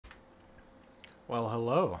Well,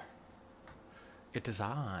 hello. It is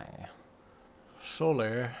I,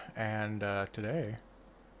 Soulie, and today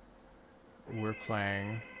we're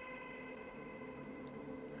playing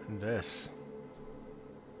this.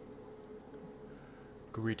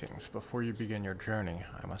 Greetings. Before you begin your journey,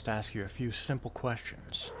 I must ask you a few simple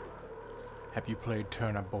questions. Have you played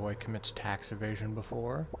Turnip Boy Commits Tax Evasion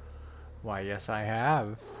before? Why, yes, I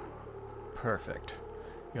have. Perfect.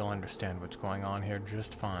 You'll understand what's going on here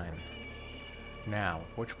just fine. Now,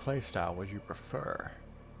 which playstyle would you prefer?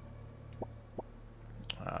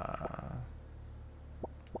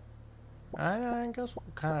 I guess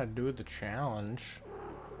we'll kind of do the challenge.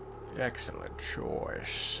 Excellent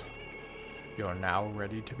choice. You're now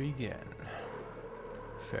ready to begin.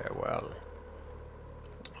 Farewell.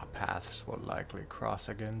 Our paths will likely cross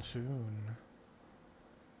again soon.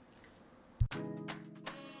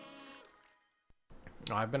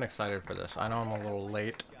 I've been excited for this. I know I'm a little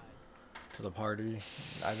late to the party.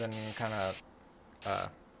 I've been kind of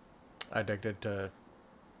addicted to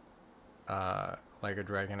like a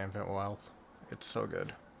Dragon Infant Wealth. It's so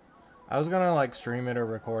good. I was gonna like stream it or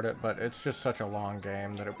record it, but it's just such a long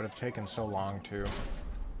game that it would have taken so long to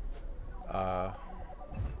but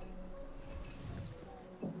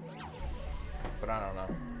I don't know.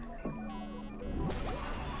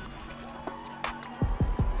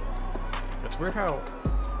 It's weird how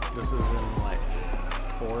this is in like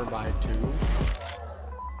 4x2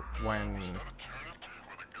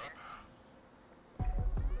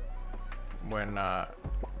 when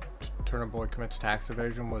Turnip Boy Commits Tax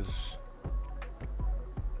Evasion was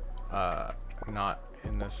not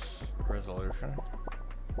in this resolution.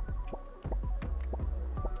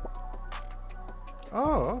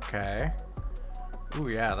 Oh, okay. Ooh,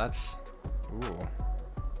 yeah, that's... Ooh.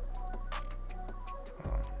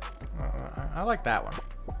 I like that one.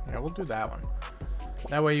 Yeah, we'll do that one.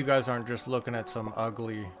 That way you guys aren't just looking at some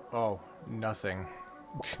ugly... Oh, nothing.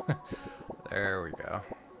 There we go.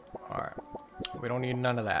 Alright. We don't need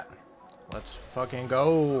none of that. Let's fucking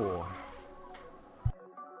go!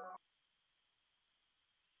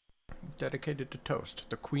 Dedicated to Toast,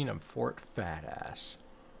 the Queen of Fort Fatass.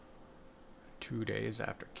 2 days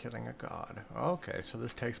after killing a god. Okay, so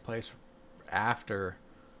this takes place after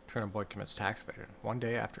Turnip Boy Commits Tax Evasion. 1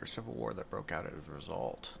 day after a civil war that broke out as a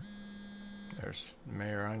result. There's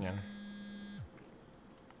Mayor Onion.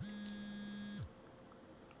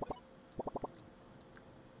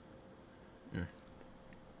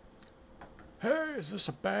 Hey, is this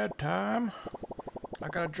a bad time? I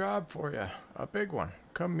got a job for you. A big one.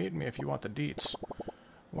 Come meet me if you want the deets.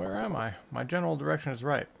 Where am I? My general direction is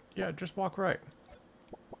right. Yeah, just walk right.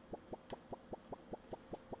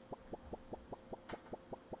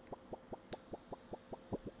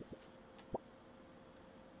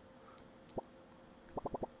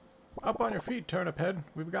 Up on your feet, Turnip Head.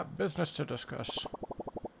 We've got business to discuss.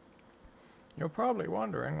 You're probably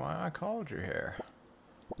wondering why I called you here.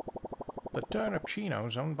 The Turnip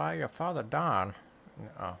Chino's owned by your father, Don.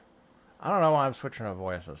 Oh. I don't know why I'm switching to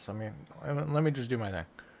voices. I mean, let me just do my thing.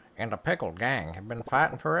 And the Pickled Gang have been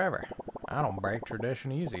fighting forever. I don't break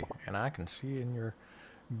tradition easy, and I can see in your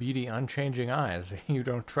beady, unchanging eyes you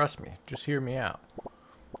don't trust me. Just hear me out.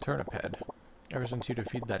 Turnip Head. Ever since you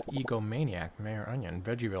defeated that egomaniac, Mayor Onion,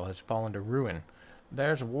 Veggieville has fallen to ruin.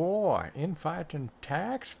 There's war, infight, and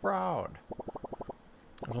tax fraud.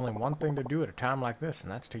 There's only one thing to do at a time like this,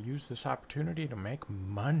 and that's to use this opportunity to make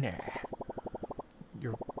money.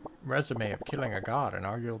 Your resume of killing a god, and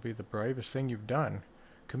arguably the bravest thing you've done,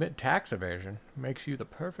 commit tax evasion, makes you the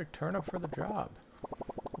perfect turnip for the job.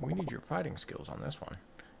 We need your fighting skills on this one,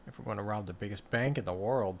 if we're going to rob the biggest bank in the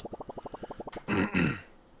world.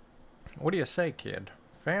 What do you say, kid?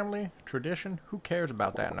 Family? Tradition? Who cares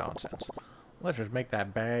about that nonsense? Let's just make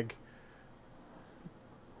that bag...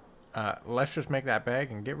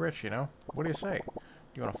 and get rich, you know? What do you say? Do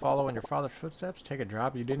you want to follow in your father's footsteps, take a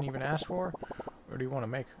job you didn't even ask for? Or do you want to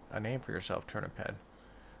make a name for yourself, Turnip Head?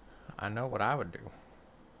 I know what I would do.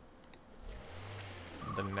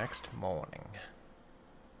 The next morning.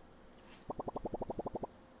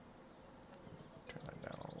 Turn that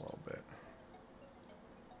down a little bit.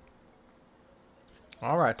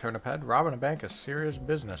 Alright, Turnip Head. Robbing a bank is serious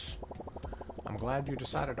business. I'm glad you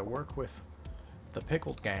decided to work with the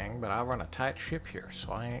Pickled Gang, but I run a tight ship here,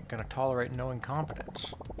 so I ain't gonna tolerate no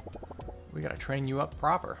incompetence. We gotta train you up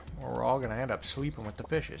proper, or we're all gonna end up sleeping with the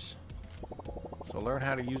fishes. So learn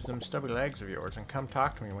how to use them stubby legs of yours and come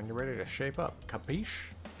talk to me when you're ready to shape up.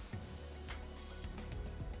 Capiche?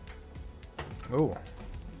 Ooh.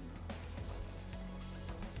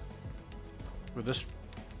 Well, this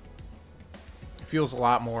feels a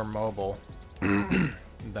lot more mobile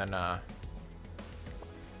than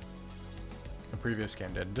The previous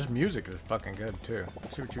game did. This music is fucking good too.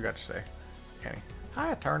 Let's see what you got to say, Kenny.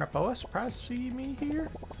 Hi, Turnip. Surprised to see me here.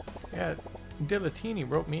 Yeah, Dillatini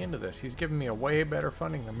wrote me into this. He's giving me a way better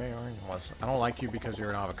funding than Mayoring was. I don't like you because you're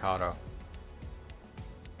an avocado.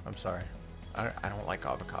 I'm sorry. I don't like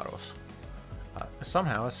avocados.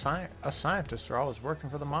 Somehow, us scientists are always working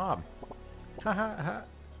for the mob. Ha ha ha.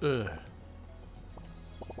 Ugh.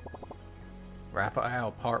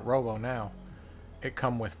 Raphael, part robo now. It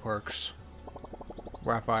come with perks.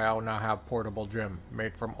 Raphael now have portable gym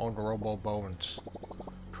made from own robo bones.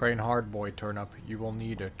 Train hard, boy Turnip. You will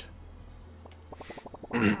need it.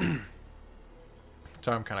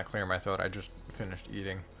 So I'm kind of clearing my throat. I just finished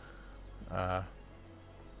eating.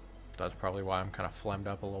 That's probably why I'm kind of phlegmed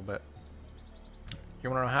up a little bit. You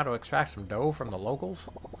want to know how to extract some dough from the locals?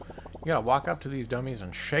 You gotta walk up to these dummies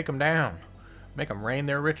and shake them down. Make them rain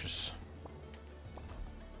their riches.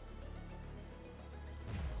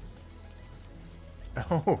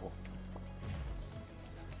 Oh.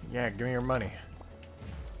 Yeah, give me your money.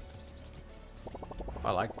 I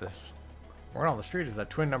like this. Word on the street is that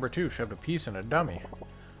twin number 2 shoved a piece in a dummy.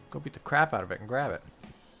 Go beat the crap out of it and grab it.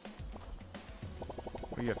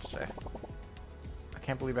 What do you have to say? I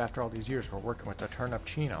can't believe after all these years we're working with the Turnip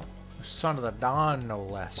Chino. The son of the Don, no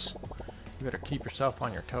less. You better keep yourself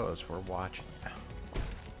on your toes. We're watching you.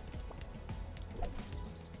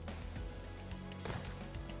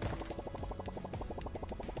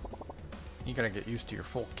 You gotta get used to your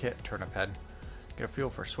full kit, Turnip Head. Get a feel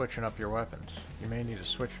for switching up your weapons. You may need to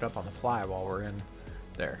switch it up on the fly while we're in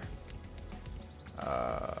there.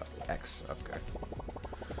 X, okay.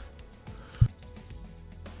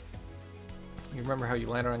 You remember how you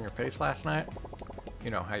landed on your face last night? You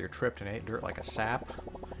know, how you tripped and ate dirt like a sap?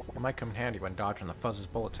 It might come in handy when dodging the Fuzz's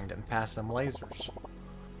bullets and getting past them lasers.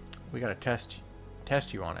 We gotta test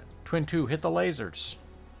you on it. Twin 2, hit the lasers!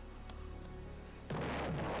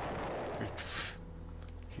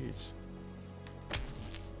 Jeez.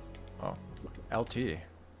 Oh, LT. Okay.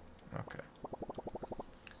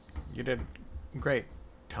 You did great,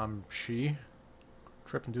 Tom Shi.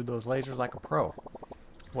 Tripping through those lasers like a pro.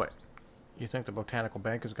 What? You think the botanical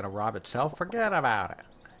bank is gonna rob itself? Forget about it.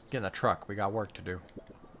 Get in the truck. We got work to do.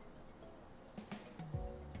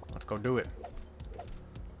 Let's go do it.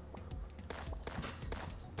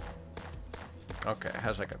 Okay, it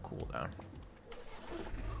has like a cooldown.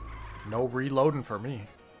 No reloading for me.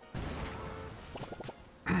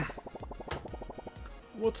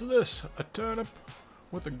 What's this? A turnip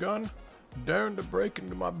with a gun? Daring to break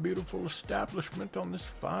into my beautiful establishment on this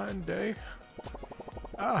fine day?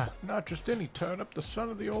 Ah, not just any turnip, the son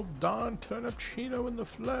of the old Don Turnip Chino in the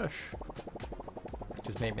flesh.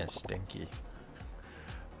 Just made me stinky.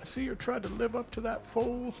 I see you tried to live up to that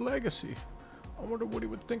fool's legacy. I wonder what he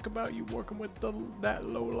would think about you working with that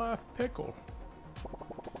low-life pickle.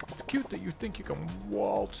 It's cute that you think you can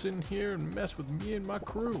waltz in here and mess with me and my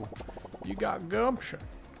crew. You got gumption.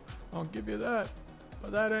 I'll give you that.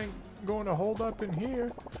 But that ain't going to hold up in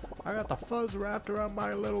here. I got the fuzz wrapped around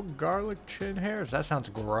my little garlic chin hairs. That sounds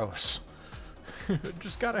gross.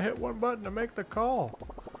 Just gotta hit one button to make the call.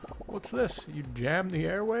 What's this? You jammed the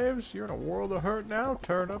airwaves? You're in a world of hurt now,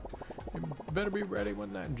 Turnip. You better be ready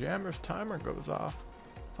when that jammer's timer goes off.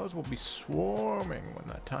 Fuzz will be swarming when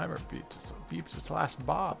that timer beeps its last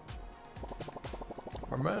bob.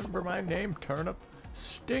 Remember my name, Turnip?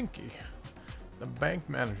 Stinky. The bank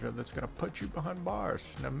manager that's gonna put you behind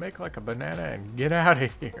bars. Now make like a banana and get out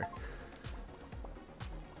of here.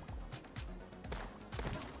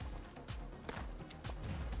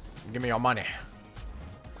 Give me your money.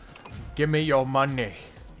 Give me your money.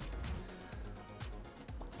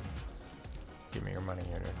 Give me your money,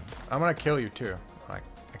 you dude. I'm gonna kill you too. I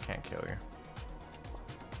can't kill you.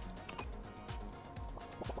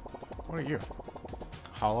 What are you?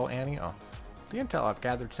 Hollow Annie? Oh. The intel I've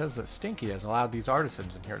gathered says that Stinky has allowed these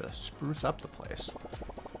artisans in here to spruce up the place.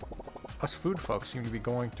 Us food folks seem to be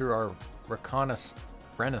going through our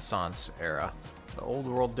Renaissance era. The old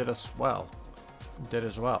world did as well.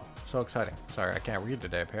 So exciting. Sorry, I can't read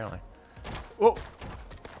today apparently. Whoa!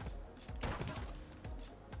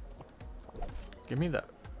 Give me the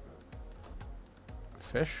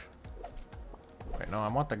fish. Wait, no, I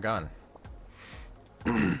want the gun.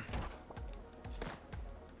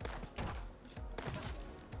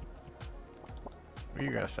 What do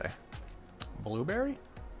you gotta say? Blueberry?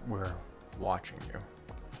 We're watching you.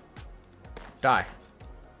 Die.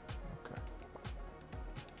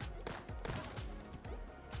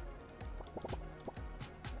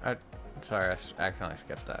 Okay. Sorry, I accidentally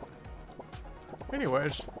skipped that.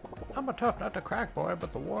 Anyways, I'm a tough nut to crack, boy,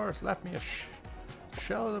 but the war has left me a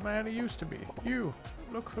shell of the man he used to be. You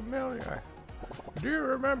look familiar. Do you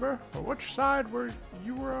remember which side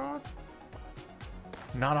you were on?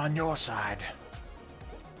 Not on your side.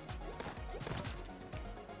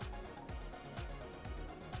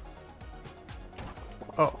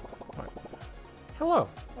 Oh. Hello.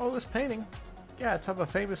 Oh, this painting. Yeah, it's of a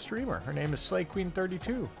famous streamer. Her name is Slay Queen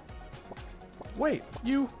 32. Wait,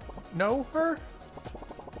 you know her?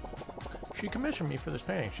 She commissioned me for this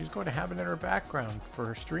painting. She's going to have it in her background for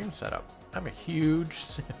her stream setup. I'm a huge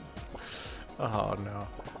simp. Oh no.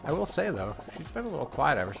 I will say though, she's been a little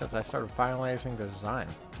quiet ever since I started finalizing the design.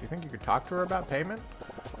 Do you think you could talk to her about payment?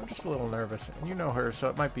 I'm just a little nervous, and you know her, so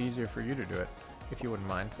it might be easier for you to do it, if you wouldn't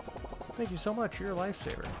mind. Thank you so much. You're a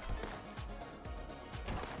lifesaver.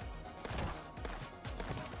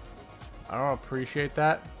 I don't appreciate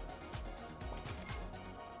that.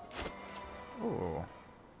 Ooh.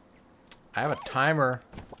 I have a timer.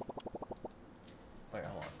 Wait,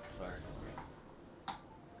 hold on.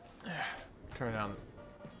 Sorry. Turn down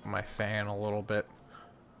my fan a little bit.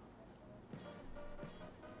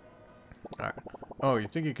 Alright. Oh, you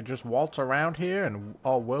think you could just waltz around here and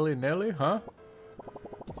all willy-nilly, huh?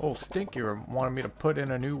 Old Stinky wanted me to put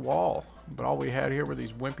in a new wall, but all we had here were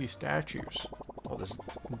these wimpy statues. Oh,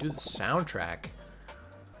 do the soundtrack.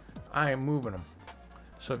 I ain't moving them.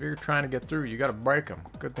 So if you're trying to get through, you gotta break them.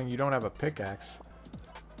 Good thing you don't have a pickaxe.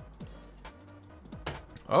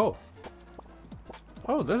 Oh.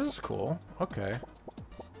 Oh, this is cool. Okay.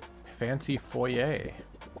 Fancy foyer.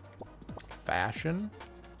 Fashion.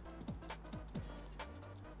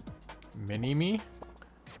 Mini-me.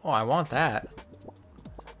 Oh, I want that.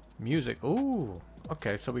 Music. Ooh.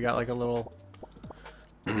 Okay, so we got like a little...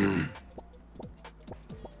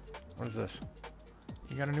 What is this?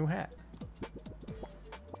 You got a new hat.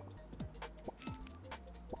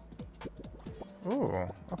 Ooh,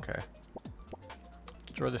 okay.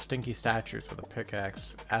 Destroy the stinky statues with a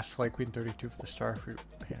pickaxe. Ask Slay Queen 32 for the starfruit.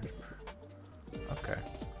 Okay.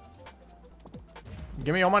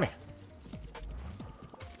 Give me your money.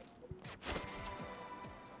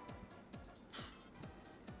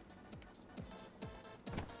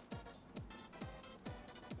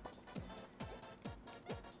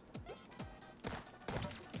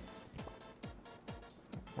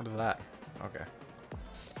 What is that? Okay.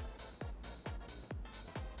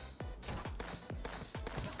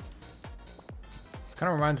 This kind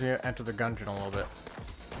of reminds me of Enter the Gungeon a little bit.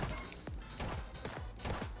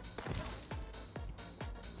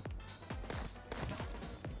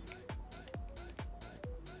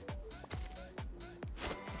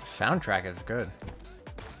 The soundtrack is good.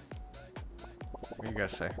 What do you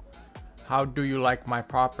guys say? How do you like my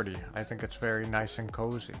property? I think it's very nice and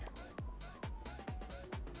cozy.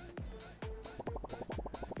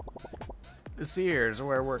 This here is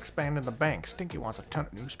where we're expanding the bank. Stinky wants a ton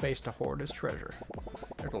of new space to hoard his treasure.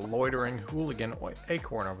 There's a loitering hooligan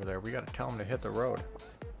acorn over there. We gotta tell him to hit the road.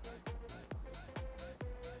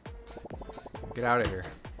 Get out of here.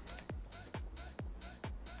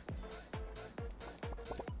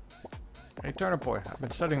 Hey Turnip Boy, I've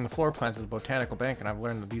been studying the floor plans of the Botanical Bank and I've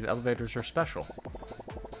learned that these elevators are special.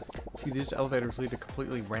 See, these elevators lead to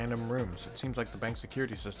completely random rooms. It seems like the bank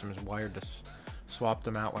security system is wired to swap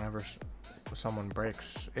them out whenever someone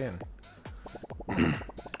breaks in.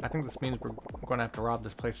 I think this means we're going to have to rob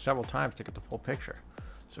this place several times to get the full picture.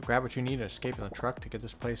 So grab what you need and escape in the truck to get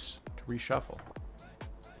this place to reshuffle.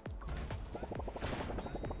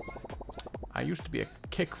 I used to be a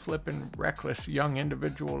kick-flipping, reckless young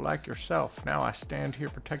individual like yourself. Now I stand here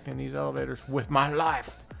protecting these elevators with my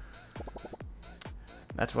life.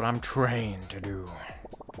 That's what I'm trained to do.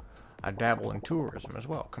 I dabble in tourism as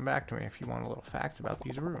well. Come back to me if you want a little facts about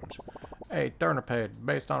these rooms. Hey, Turnip,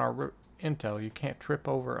 based on our intel, you can't trip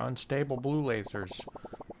over unstable blue lasers.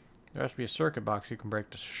 There has to be a circuit box you can break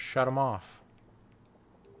to shut them off.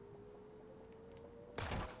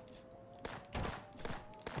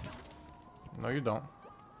 No, you don't.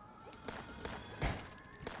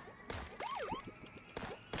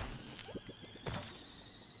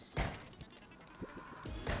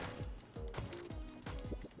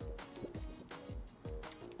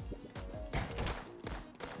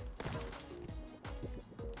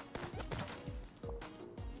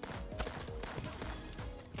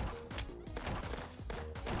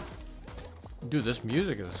 Dude, this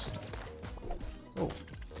music is... Oh.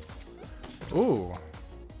 Ooh.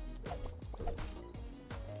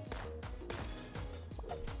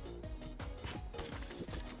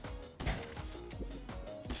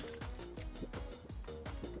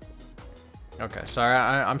 Okay, sorry,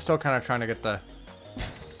 I'm still kind of trying to get the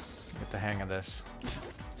hang of this.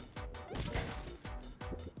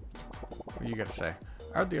 What do you got to say?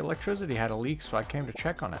 I heard the electricity had a leak, so I came to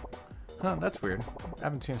check on it. Huh, that's weird. I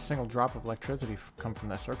haven't seen a single drop of electricity come from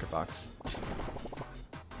that circuit box.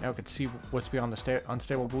 Now we can see what's beyond the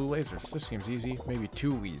unstable blue lasers. This seems easy, maybe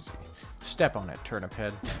too easy. Step on it, Turnip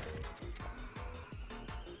Head.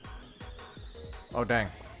 Oh, dang.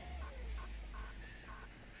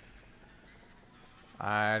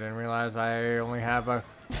 I didn't realize I only have a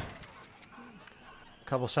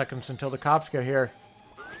couple seconds until the cops get here.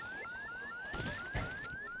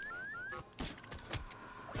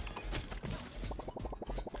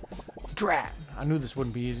 Drat! I knew this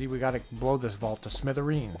wouldn't be easy. We gotta blow this vault to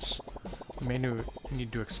smithereens. We may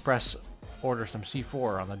need to express order some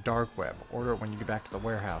C4 on the dark web. Order it when you get back to the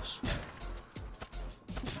warehouse.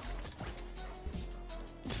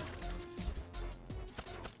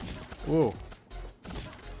 Whoa.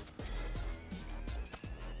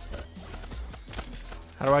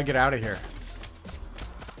 How do I get out of here?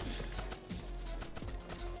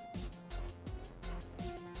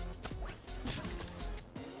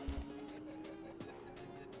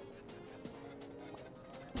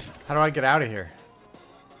 How do I get out of here?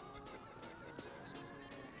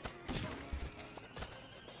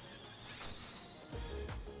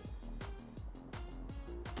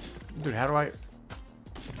 Dude, how do I...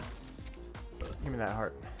 Give me that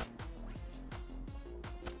heart.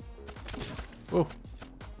 Ooh.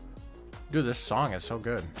 Dude, this song is so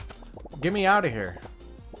good. Get me out of here.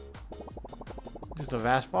 These are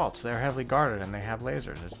vast vaults. They're heavily guarded and they have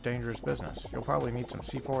lasers. It's dangerous business. You'll probably need some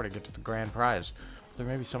C4 to get to the grand prize. There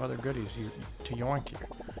may be some other goodies to yoink here.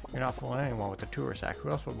 You're not fooling anyone with the tourist act. Who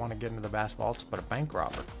else would want to get into the vast vaults but a bank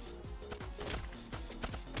robber?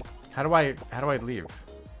 How do I leave?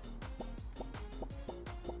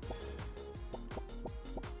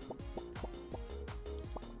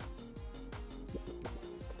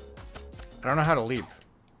 I don't know how to leave.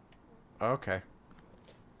 Okay.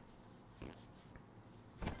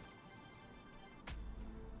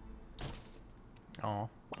 Oh,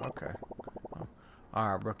 okay.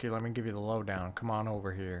 Alright, rookie, let me give you the lowdown. Come on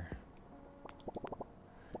over here.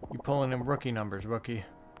 You pulling in rookie numbers, rookie.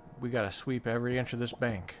 We gotta sweep every inch of this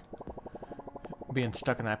bank. Being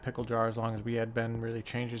stuck in that pickle jar as long as we had been really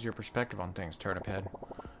changes your perspective on things, Turnip Head.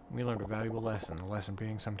 We learned a valuable lesson. The lesson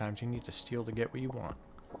being sometimes you need to steal to get what you want.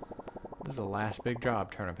 This is the last big job,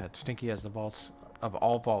 Turnip Head. Stinky has the vaults of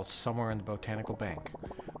all vaults somewhere in the Botanical Bank.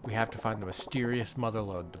 We have to find the mysterious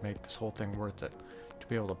motherlode to make this whole thing worth it. To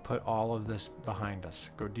be able to put all of this behind us.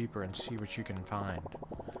 Go deeper and see what you can find.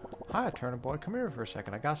 Hi, Turnip Boy. Come here for a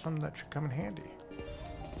second. I got something that should come in handy.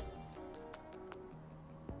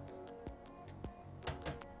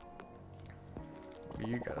 What do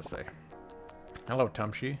you gotta say? Hello,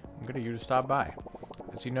 Tumshi. I'm good of you to stop by.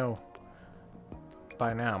 As you know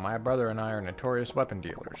by now, my brother and I are notorious weapon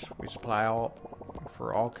dealers. We supply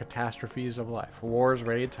for all catastrophes of life. Wars,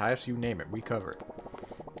 raids, heists, you name it, we cover it.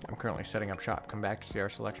 I'm currently setting up shop. Come back to see our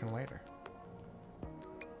selection later.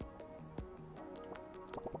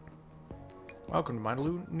 Welcome to my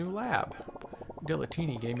new lab.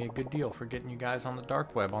 Dilatini gave me a good deal for getting you guys on the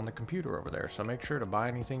dark web on the computer over there, so make sure to buy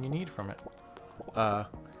anything you need from it.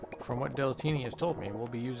 From what Dilatini has told me, we'll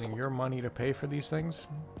be using your money to pay for these things.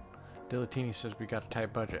 Dilatini says we got a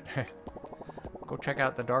tight budget. Go check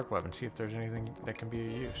out the dark web and see if there's anything that can be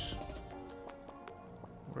of use.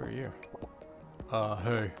 What are you?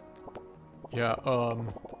 Hey. Yeah,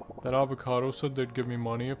 that avocado said they'd give me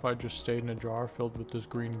money if I just stayed in a jar filled with this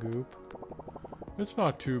green goop. It's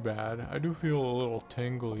not too bad. I do feel a little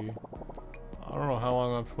tingly. I don't know how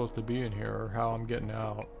long I'm supposed to be in here or how I'm getting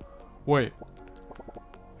out. Wait.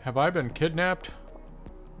 Have I been kidnapped?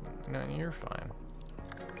 No, you're fine.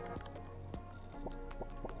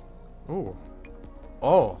 Ooh.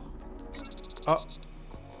 Oh.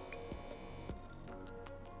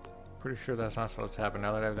 Pretty sure that's not supposed to happen.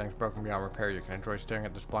 Now that everything's broken beyond repair, you can enjoy staring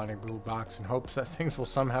at this blinding blue box in hopes that things will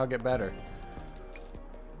somehow get better.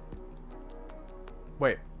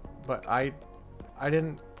 Wait, but I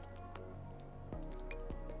didn't...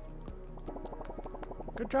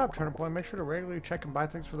 Good job, Turnip Boy. Make sure to regularly check and buy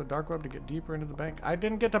things for the dark web to get deeper into the bank. I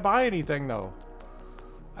didn't get to buy anything, though.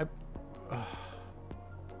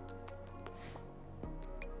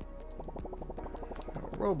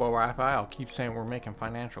 Robo-Raphael keeps saying we're making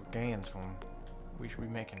financial gains when we should be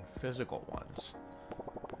making physical ones.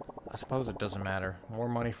 I suppose it doesn't matter. More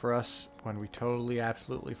money for us when we totally,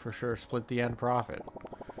 absolutely, for sure split the end profit.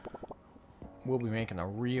 We'll be making the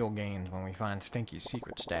real gains when we find Stinky's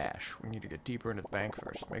secret stash. We need to get deeper into the bank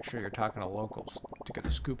first. Make sure you're talking to locals to get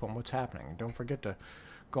the scoop on what's happening. And don't forget to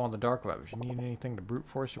go on the dark web if you need anything to brute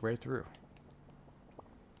force your way through.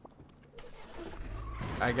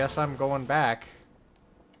 I guess I'm going back.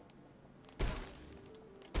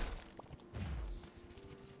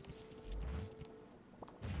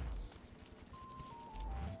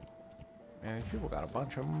 And these people got a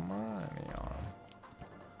bunch of money on them.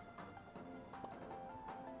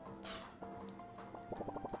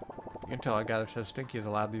 You can tell I gather says Stinky has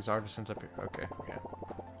allowed these artisans up here. Okay, yeah.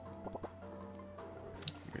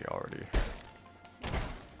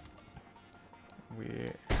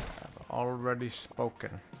 We have already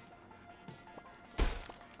spoken.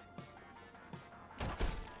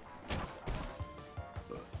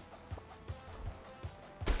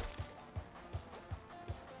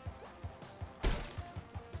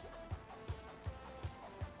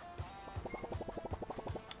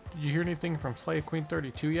 Did you hear anything from Slave Queen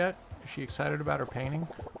 32 yet? Is she excited about her painting?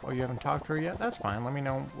 Oh, you haven't talked to her yet? That's fine. Let me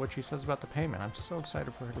know what she says about the payment. I'm so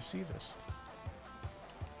excited for her to see this.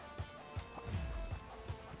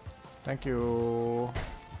 Thank you.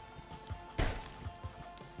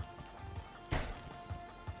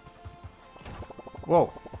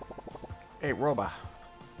 Whoa. Hey, Roba.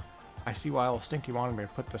 I see why old Stinky wanted me to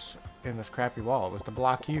put this in this crappy wall. It was to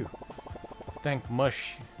block you. Thank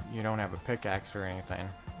Mush you don't have a pickaxe or anything.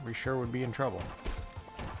 We sure would be in trouble.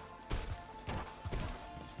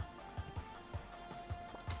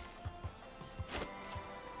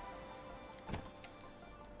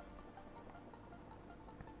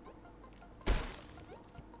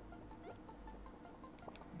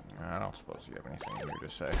 I don't suppose you have anything new to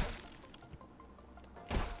say.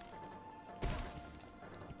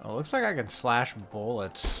 Oh, looks like I can slash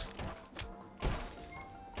bullets.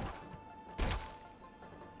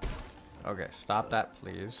 Okay, stop that,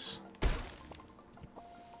 please.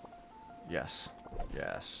 Yes.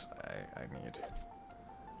 Yes, I need...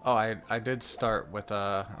 Oh, I did start with,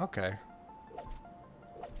 okay.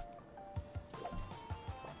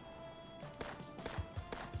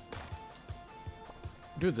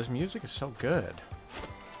 Dude, this music is so good.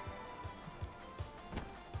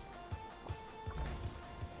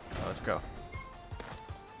 Oh, let's go.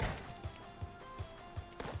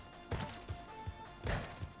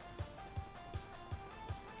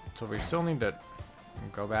 So we still need to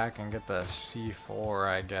go back and get the C4,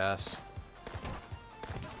 I guess.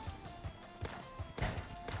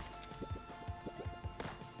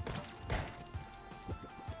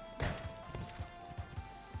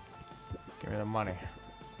 Give me the money.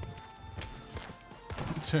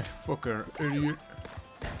 Fucking idiot.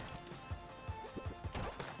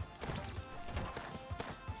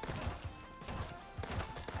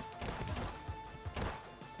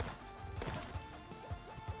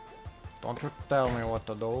 Don't you tell me what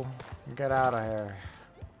to do. Get out of here.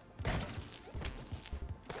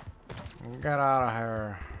 Get out of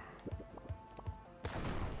here.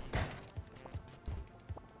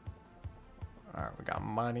 Alright, we got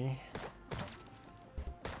money.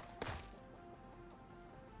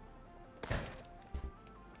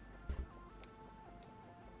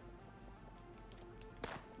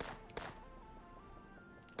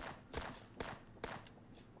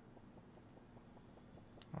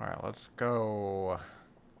 Alright, let's go.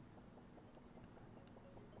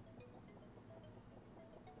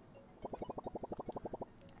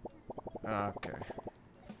 Okay.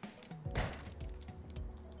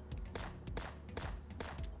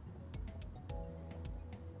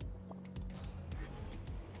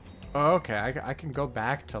 Okay, I can go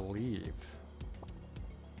back to leave.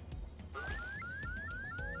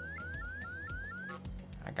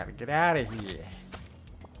 I gotta get out of here.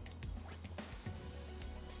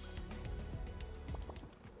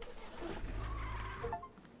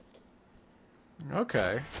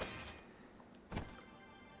 Okay.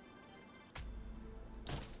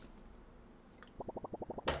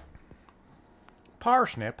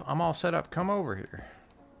 Parsnip, I'm all set up. Come over here.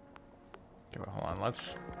 Okay, hold on.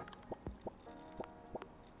 Let's...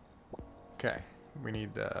 Okay. We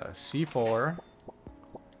need C4.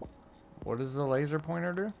 What does the laser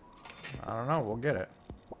pointer do? I don't know. We'll get it.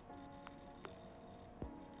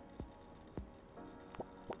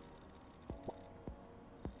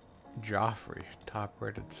 Joffrey,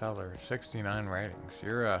 top-rated seller, 69 ratings.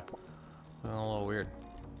 You're a little weird.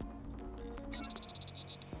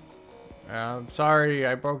 I'm sorry,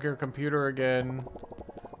 I broke your computer again.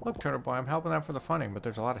 Look, Turnip Boy, I'm helping out for the funding, but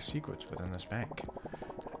there's a lot of secrets within this bank.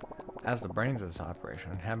 As the brains of this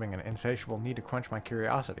operation, having an insatiable need to quench my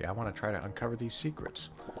curiosity, I want to try to uncover these secrets.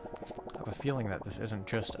 I have a feeling that this isn't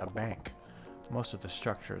just a bank. Most of the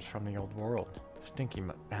structure is from the old world. Stinky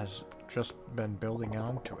has just been building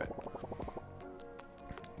onto it.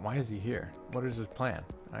 Why is he here? What is his plan?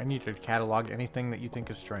 I need you to catalog anything that you think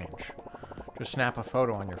is strange. Just snap a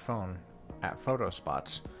photo on your phone at photo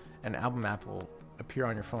spots. An album app will appear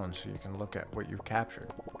on your phone so you can look at what you've captured.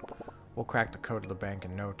 We'll crack the code of the bank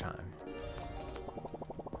in no time.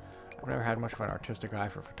 I've never had much of an artistic eye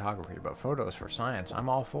for photography, but photos for science, I'm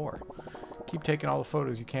all for. Keep taking all the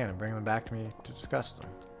photos you can and bring them back to me to discuss them.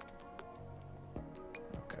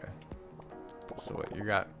 Okay. So what, you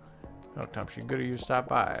got... Oh, Tumpsy, good of you to stop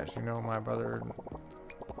by. As you know, my brother...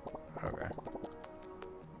 Okay.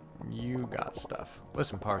 You got stuff.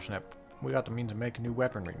 Listen, Parsnip, we got the means of making new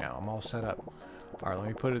weaponry now. I'm all set up. Alright, let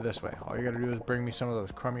me put it this way. All you gotta do is bring me some of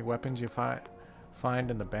those crummy weapons you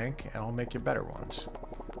find in the bank, and I'll make you better ones.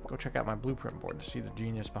 Go check out my blueprint board to see the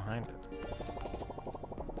genius behind it.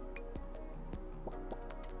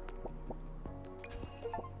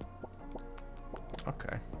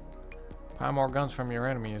 Okay. Buy more guns from your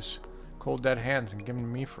enemies. Cold dead hands and give them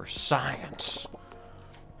to me for science.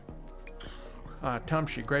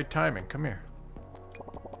 Tumshi, great timing. Come here.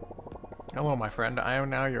 Hello, my friend. I am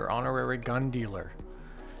now your honorary gun dealer.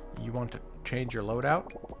 You want to change your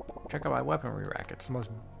loadout? Check out my weaponry rack. It's the most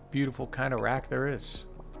beautiful kind of rack there is.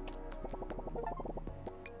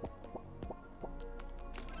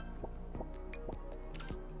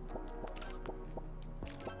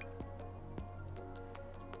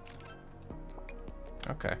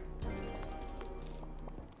 Okay.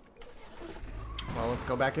 Well, let's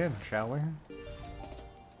go back in, shall we?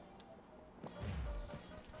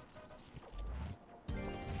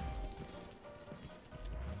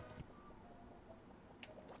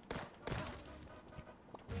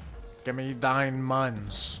 Give me thine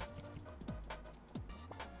muns.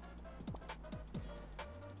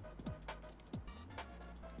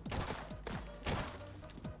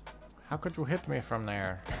 How could you hit me from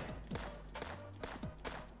there?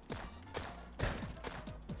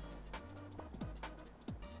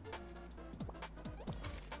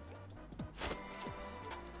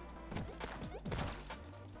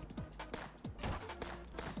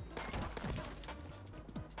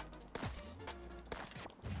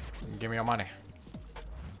 Give me your money.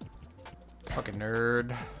 Fucking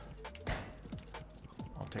nerd.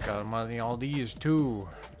 I'll take out money, all these too.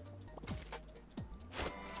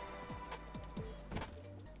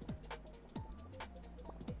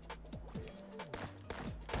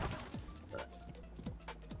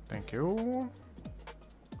 Thank you.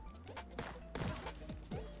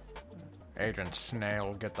 Agent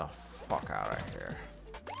Snail, get the fuck out of here.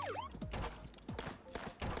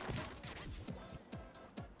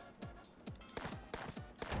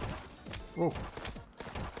 Whoa.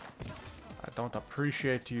 I don't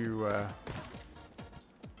appreciate you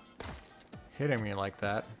hitting me like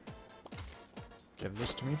that. Give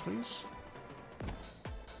this to me, please.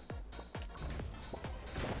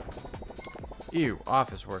 Ew,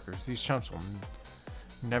 office workers. These chumps will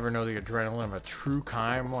never know the adrenaline of a true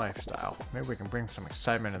crime lifestyle. Maybe we can bring some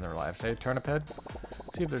excitement in their lives. Hey, Turnip Head?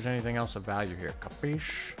 See if there's anything else of value here.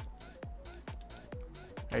 Capiche?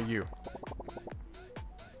 Hey, you.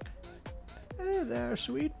 Hey there,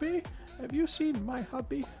 sweet pea. Have you seen my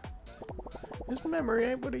hubby? His memory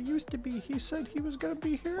ain't what it used to be. He said he was gonna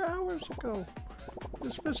be here hours ago.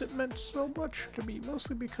 This visit meant so much to me,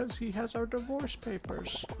 mostly because he has our divorce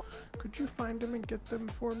papers. Could you find him and get them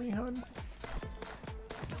for me, hun?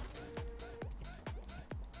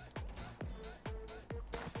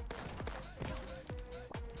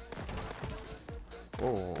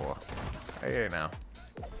 Oh, hey now.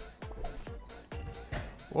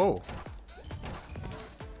 Whoa.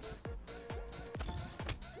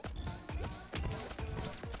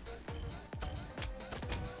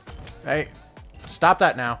 Hey, stop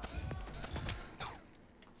that now.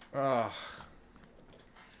 Ugh.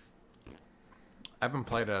 I haven't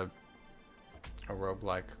played a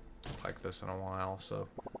roguelike like this in a while, so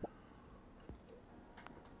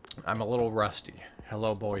I'm a little rusty.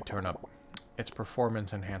 Hello, boy Turnip. It's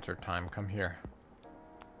performance enhancer time. Come here.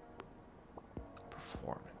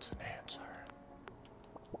 Performance enhancer.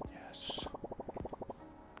 Yes.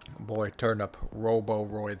 Boy Turnip,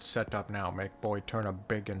 Robo-Roid set up now. Make Boy Turnip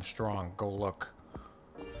big and strong. Go look.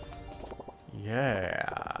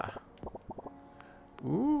 Yeah.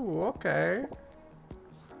 Ooh, okay.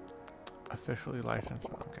 Officially licensed.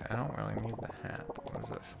 Okay, I don't really need the hat. What is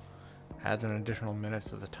this? Adds an additional minute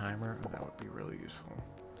to the timer. Oh, that would be really useful.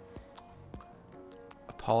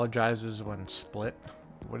 Apologizes when split.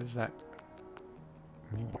 What does that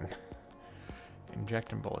mean?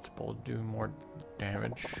 Injecting bullets. Bold do more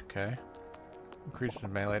damage. Okay. Increases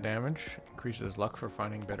melee damage. Increases luck for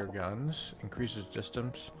finding better guns. Increases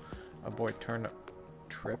distance. A boy Turnip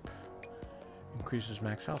trip. Increases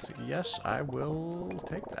max health. Yes, I will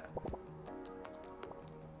take that.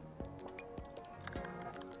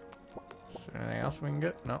 Is there anything else we can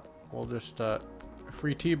get? No. We'll just,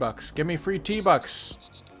 free T-Bucks. Give me free T-Bucks!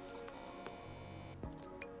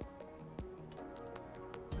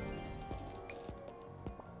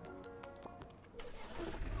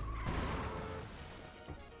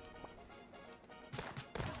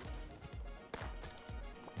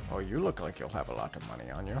 Oh, you look like you'll have a lot of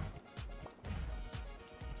money on you.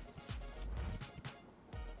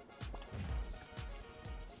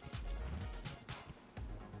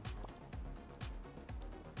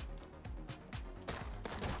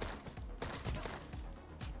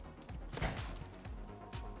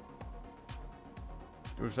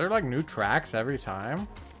 Was there like new tracks every time?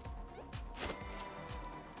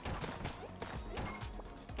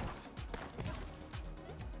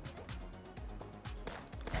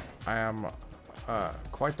 I am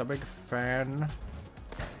quite a big fan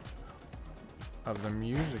of the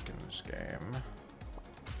music in this game.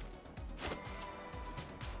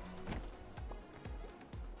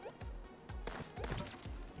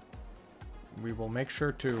 We will make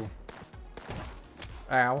sure to...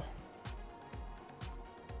 Ow.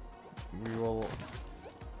 We will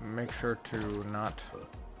make sure to not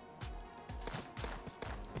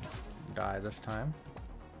die this time.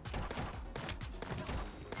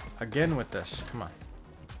 Again with this, come on.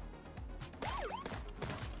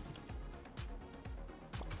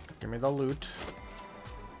 Give me the loot.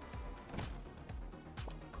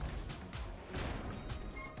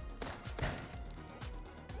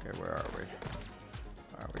 Okay, where are we?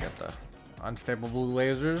 Alright, we got the unstable blue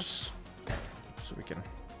lasers. So we can...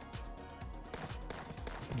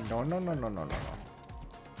 No, no, no, no, no, no, no.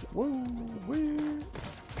 Woo, wee.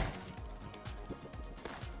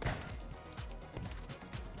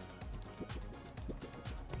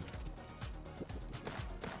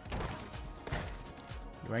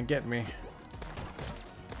 You ain't getting me.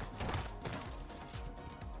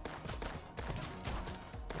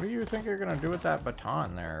 What do you think you're gonna do with that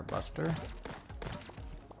baton there, Buster?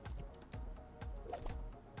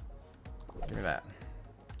 Give me that.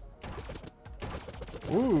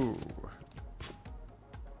 Ooh.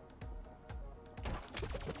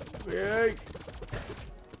 Yay.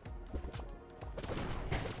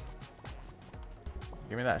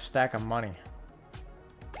 Give me that stack of money.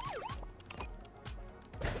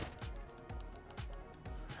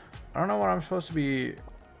 I don't know what I'm supposed to be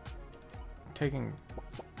taking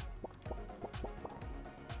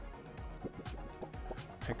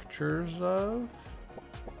pictures of.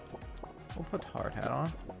 We'll put the hard hat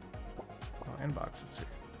on. Oh, inbox, let's see.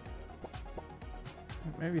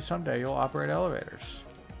 Maybe someday you'll operate elevators.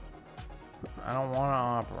 I don't want to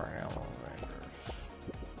operate elevators.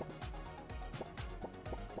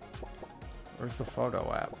 Where's the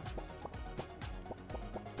photo app?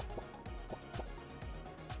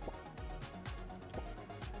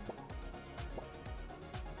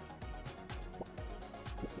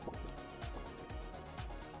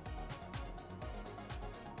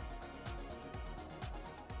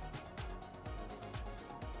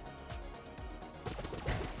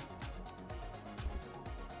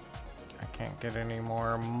 Can't get any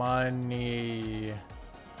more money,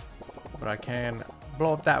 but I can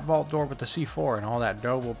blow up that vault door with the C4 and all that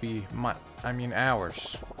dough will be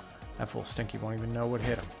ours. That fool Stinky won't even know what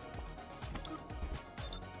hit him.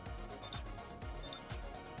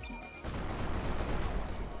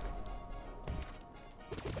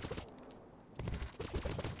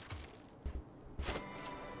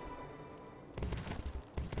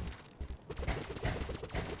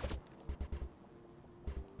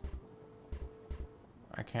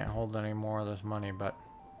 I can't hold any more of this money, but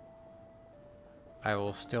I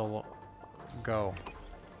will still go.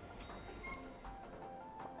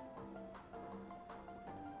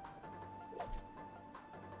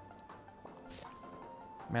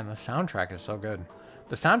 Man, the soundtrack is so good.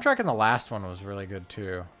 The soundtrack in the last one was really good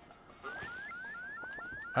too.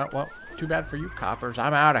 Oh, well, too bad for you coppers.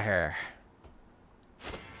 I'm out of here.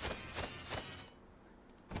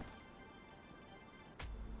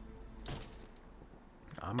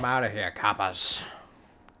 I'm out of here, coppers.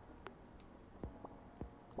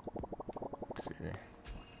 Let's see.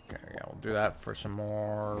 Okay, yeah, we'll do that for some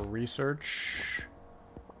more research.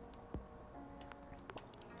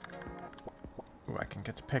 Ooh, I can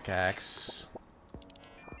get the pickaxe.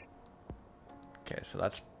 Okay, so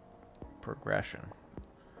that's progression.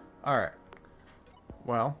 Alright.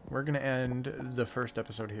 Well, we're going to end the first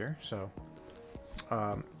episode here. So,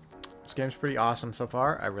 this game's pretty awesome so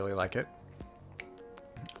far. I really like it.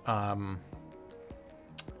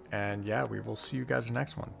 And yeah, we will see you guys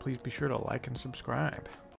next one. Please be sure to like and subscribe.